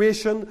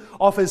generation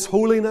of His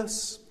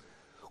holiness.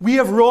 We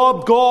have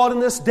robbed God in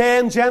this day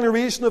and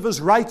generation of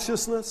His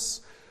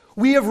righteousness.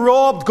 We have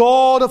robbed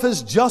God of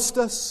His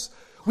justice.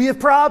 We have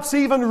perhaps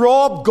even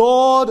robbed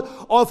God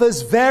of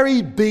His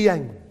very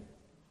being.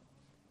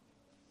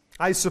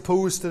 I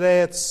suppose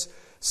today it's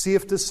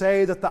safe to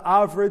say that the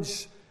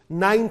average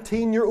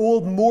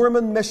 19-year-old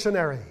Mormon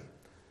missionary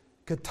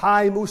could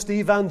tie most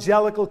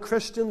evangelical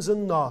Christians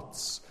in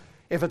knots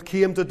if it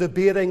came to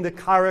debating the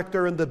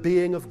character and the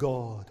being of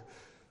God.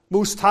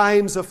 Most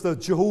times if the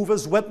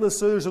Jehovah's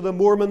Witnesses or the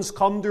Mormons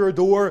come to our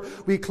door,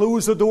 we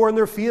close the door in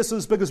their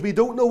faces because we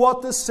don't know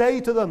what to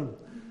say to them,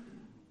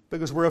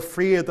 because we're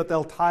afraid that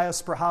they'll tie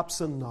us perhaps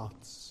in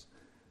knots.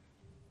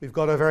 We've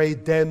got a very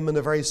dim and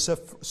a very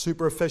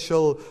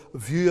superficial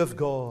view of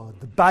God.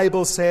 The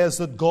Bible says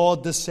that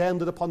God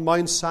descended upon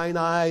Mount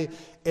Sinai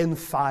in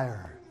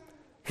fire.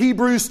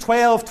 Hebrews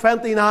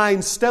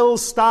 12:29 still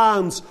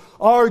stands.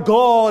 Our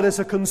God is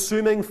a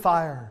consuming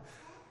fire.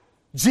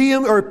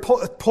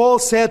 Paul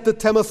said to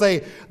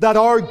Timothy that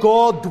our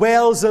God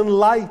dwells in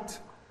light,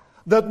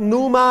 that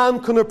no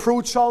man can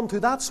approach unto.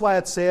 That's why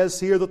it says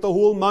here that the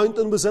whole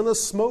mountain was in a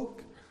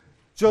smoke.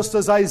 Just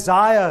as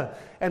Isaiah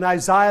in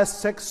Isaiah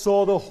 6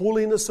 saw the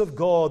holiness of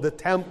God, the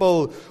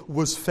temple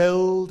was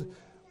filled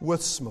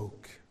with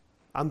smoke,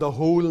 and the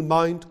whole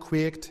mount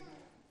quaked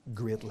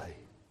greatly.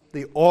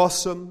 The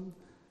awesome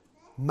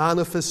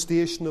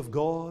manifestation of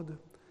God,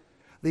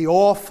 the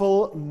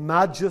awful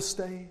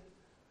majesty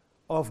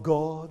of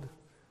God.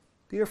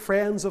 Dear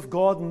friends, if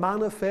God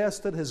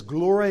manifested His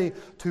glory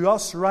to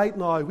us right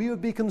now, we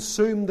would be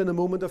consumed in a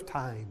moment of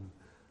time.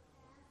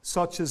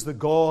 Such is the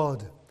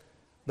God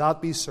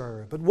that we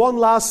serve. But one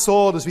last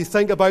thought as we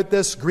think about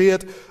this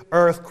great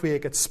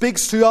earthquake. It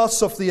speaks to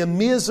us of the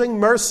amazing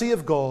mercy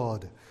of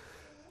God,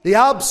 the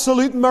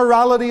absolute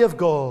morality of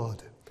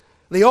God,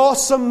 the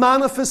awesome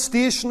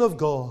manifestation of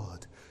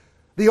God,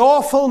 the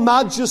awful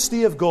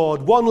majesty of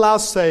God. One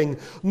last thing.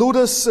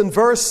 Notice in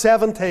verse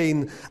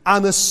 17,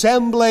 an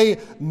assembly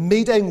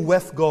meeting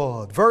with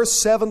God. Verse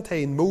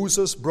 17,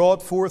 Moses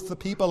brought forth the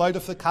people out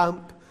of the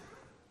camp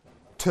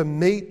to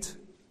meet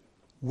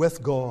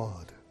with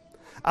God.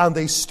 And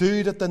they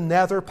stood at the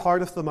nether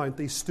part of the mount.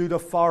 They stood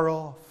afar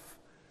off.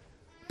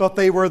 But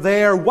they were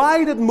there.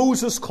 Why did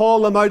Moses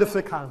call them out of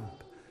the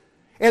camp?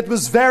 It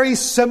was very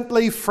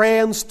simply,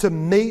 friends, to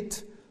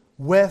meet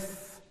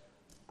with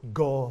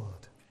God.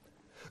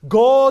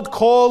 God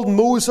called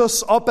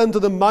Moses up into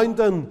the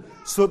mountain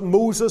so that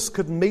Moses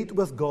could meet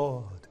with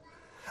God.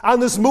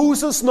 And as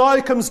Moses now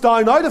comes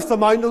down out of the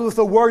mountain with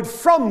a word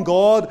from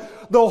God,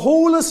 the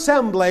whole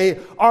assembly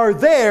are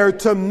there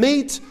to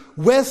meet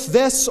with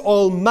this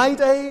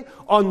almighty,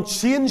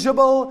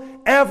 unchangeable,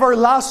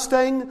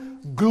 everlasting,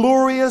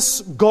 glorious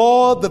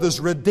God that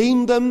has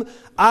redeemed them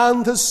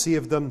and has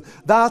saved them.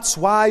 That's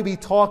why we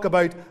talk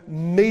about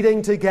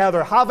meeting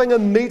together, having a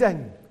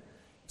meeting.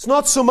 It's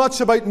not so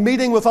much about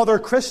meeting with other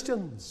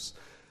Christians,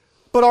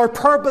 but our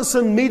purpose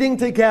in meeting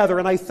together,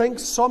 and I think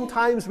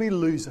sometimes we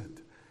lose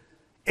it,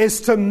 is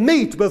to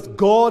meet with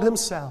God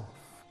Himself.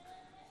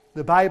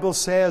 The Bible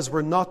says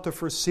we're not to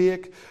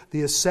forsake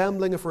the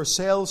assembling of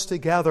ourselves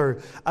together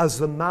as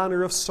the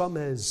manner of some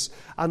is.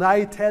 And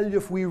I tell you,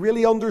 if we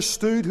really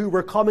understood who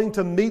we're coming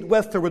to meet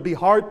with, there would be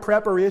hard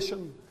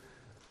preparation.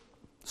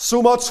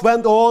 So much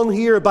went on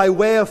here by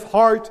way of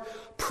heart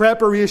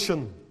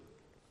preparation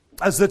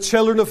as the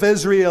children of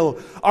Israel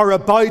are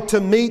about to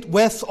meet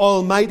with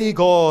Almighty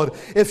God.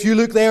 If you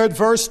look there at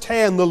verse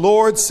 10, the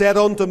Lord said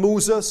unto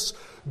Moses,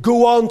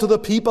 go unto the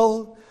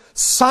people,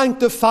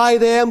 sanctify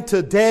them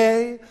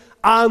today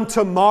and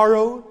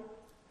tomorrow,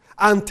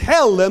 and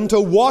tell them to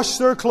wash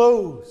their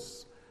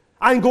clothes.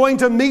 I'm going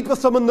to meet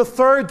with them on the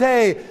third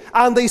day.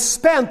 And they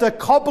spent a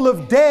couple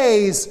of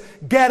days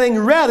getting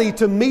ready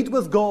to meet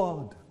with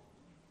God.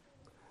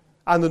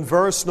 And in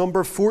verse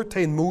number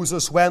 14,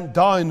 Moses went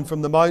down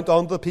from the mount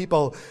unto the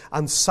people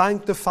and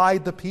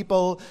sanctified the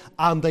people,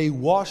 and they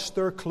washed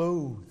their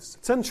clothes.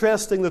 It's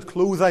interesting that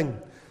clothing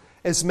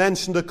is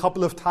mentioned a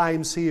couple of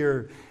times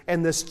here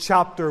in this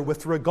chapter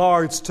with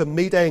regards to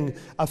meeting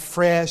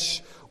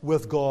afresh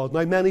with God.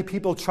 Now, many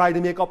people try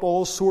to make up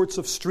all sorts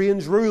of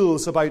strange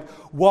rules about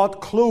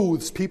what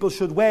clothes people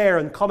should wear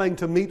in coming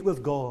to meet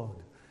with God.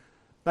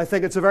 I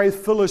think it's a very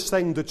foolish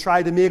thing to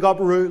try to make up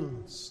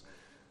rules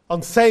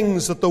on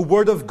things that the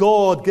Word of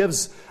God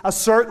gives a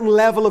certain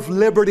level of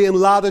liberty and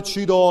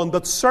latitude on.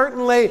 But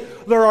certainly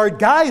there are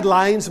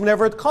guidelines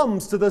whenever it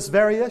comes to this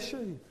very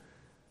issue.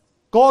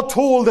 God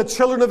told the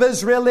children of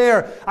Israel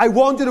there, I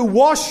want you to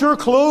wash your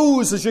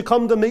clothes as you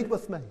come to meet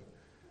with me.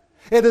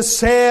 It is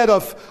said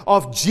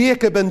of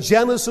Jacob in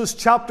Genesis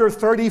chapter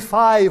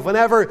 35,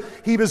 whenever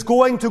he was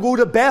going to go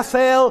to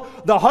Bethel,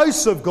 the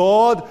house of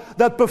God,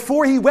 that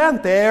before he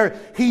went there,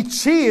 he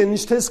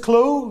changed his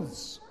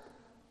clothes.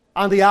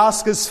 And he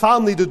asked his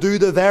family to do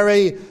the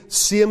very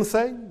same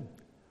thing.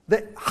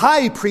 The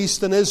high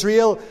priest in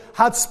Israel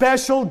had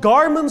special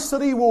garments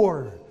that he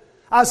wore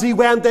as he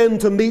went in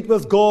to meet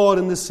with God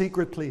in the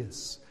secret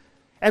place.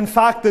 In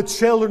fact, the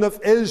children of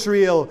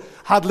Israel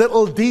had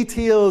little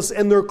details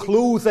in their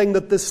clothing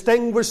that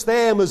distinguished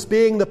them as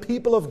being the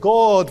people of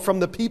God from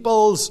the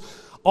peoples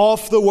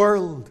of the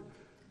world.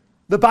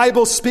 The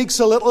Bible speaks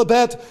a little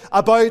bit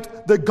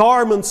about the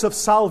garments of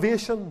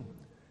salvation.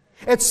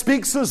 It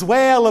speaks as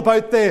well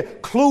about the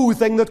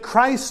clothing that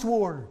Christ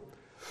wore.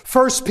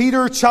 1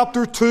 Peter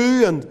chapter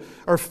 3 and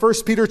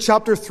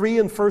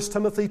 1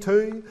 Timothy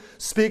 2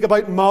 speak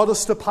about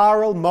modest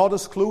apparel,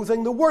 modest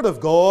clothing. The Word of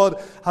God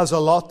has a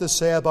lot to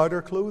say about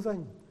our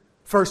clothing.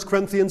 1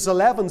 Corinthians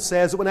 11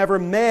 says that whenever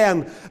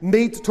men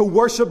meet to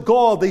worship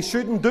God, they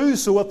shouldn't do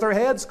so with their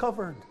heads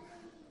covered.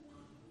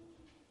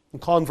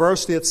 And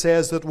conversely, it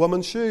says that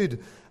women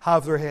should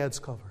have their heads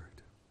covered.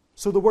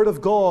 So the Word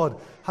of God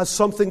has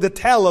something to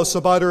tell us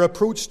about our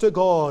approach to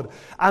God.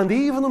 And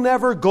even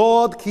whenever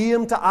God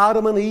came to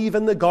Adam and Eve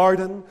in the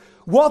garden,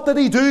 what did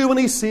He do when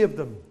He saved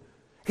them?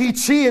 He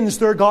changed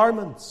their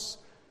garments.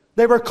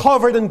 They were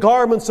covered in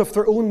garments of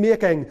their own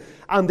making,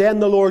 and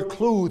then the Lord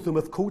clothed them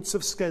with coats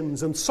of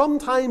skins. And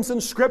sometimes in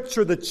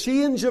Scripture, the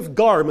change of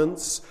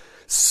garments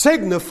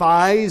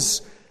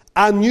signifies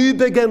a new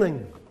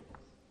beginning.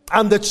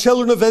 And the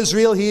children of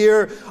Israel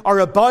here are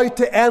about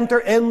to enter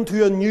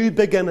into a new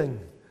beginning.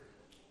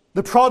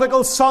 The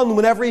prodigal son,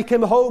 whenever he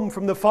came home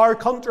from the far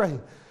country,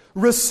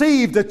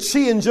 received a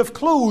change of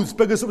clothes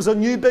because it was a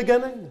new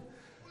beginning.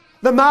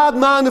 The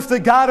madman of the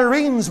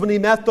Gadarenes, when he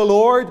met the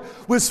Lord,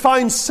 was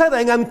found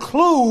sitting and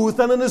clothed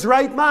and in his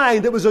right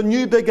mind. It was a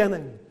new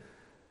beginning.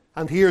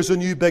 And here's a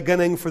new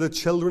beginning for the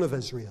children of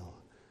Israel.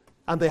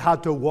 And they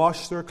had to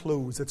wash their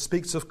clothes. It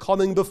speaks of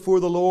coming before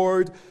the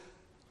Lord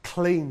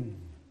clean.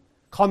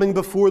 Coming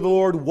before the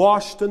Lord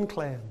washed and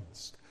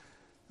cleansed.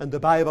 And the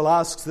Bible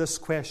asks this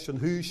question: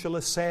 who shall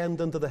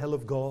ascend into the hill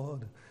of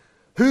God?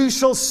 Who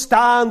shall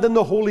stand in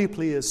the holy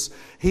place?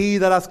 He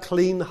that hath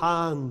clean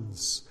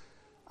hands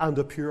and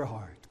a pure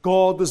heart.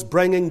 God was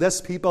bringing this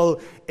people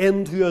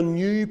into a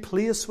new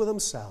place with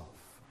Himself.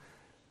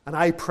 And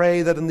I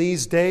pray that in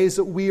these days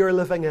that we are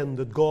living in,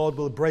 that God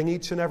will bring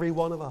each and every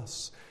one of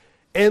us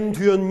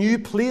into a new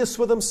place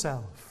with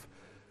Himself.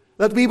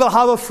 That we will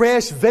have a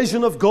fresh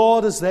vision of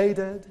God as they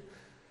did.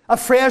 A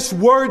fresh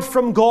word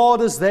from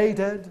God as they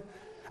did.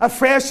 A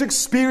fresh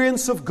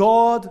experience of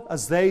God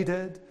as they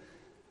did.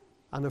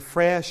 And a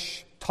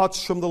fresh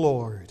touch from the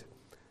Lord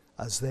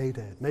as they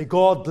did. May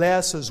God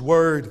bless His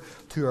word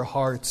to your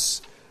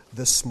hearts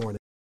this morning.